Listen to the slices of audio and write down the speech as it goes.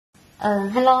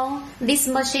Hello, this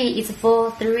machine is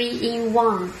for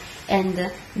 3-in-1,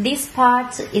 and this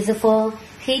part is for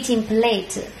heating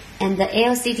plate and the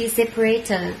LCD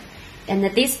separator, and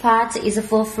this part is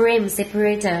for frame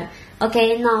separator.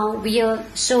 Okay, now we'll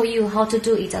show you how to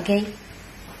do it. Okay.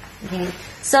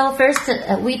 So first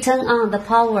we turn on the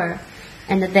power,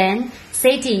 and then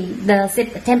setting the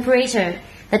temperature.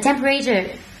 The temperature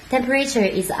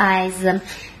is as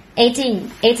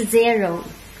 1880.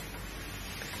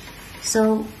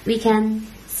 So we can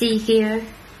see here,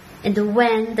 and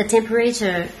when the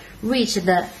temperature reach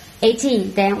the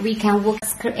 18, then we can work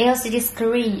LCD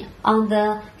screen on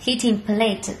the heating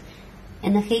plate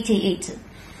and heating it.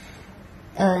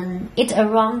 It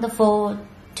around for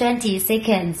 20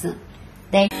 seconds.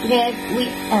 Then we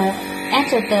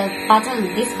enter the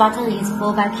button. This button is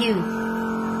for vacuum.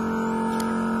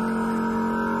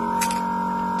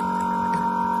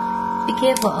 Be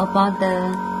careful about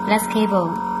the glass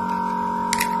cable.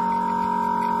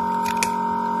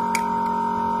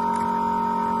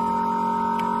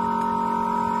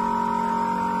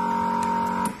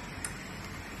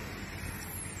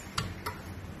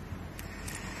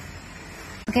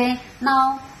 Okay,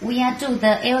 now we are do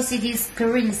the LCD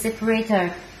screen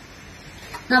separator.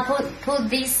 Now put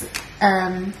this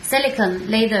silicone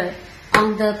layer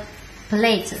on the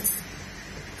plate.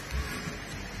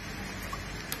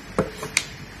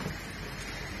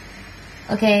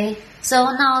 Okay,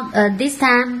 so now this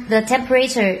time the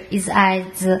temperature is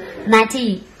at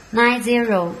 90.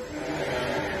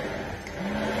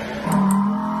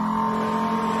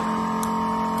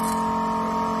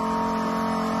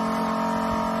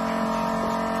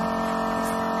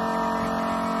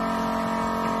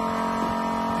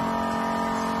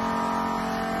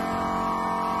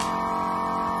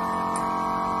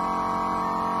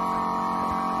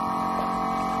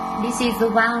 This is the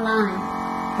one line,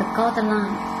 the gold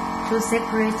line, to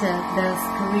separate the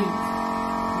screen,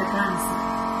 the glass.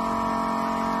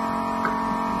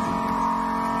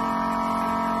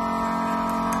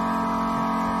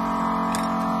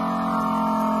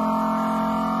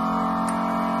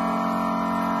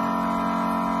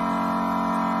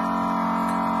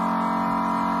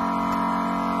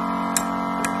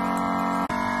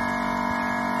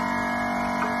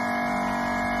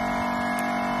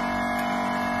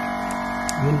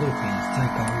温度可以再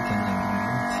高一点点，没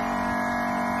问题。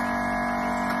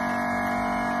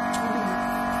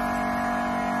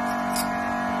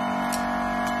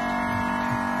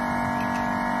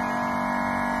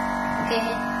Okay,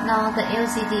 now the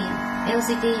LCD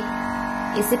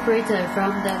is separated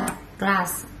from the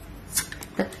glass.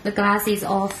 The glass is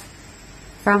off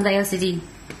from the LCD.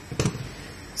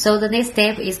 So the next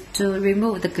step is to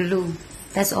remove the glue.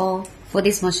 That's all for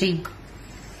this machine.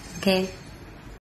 Okay.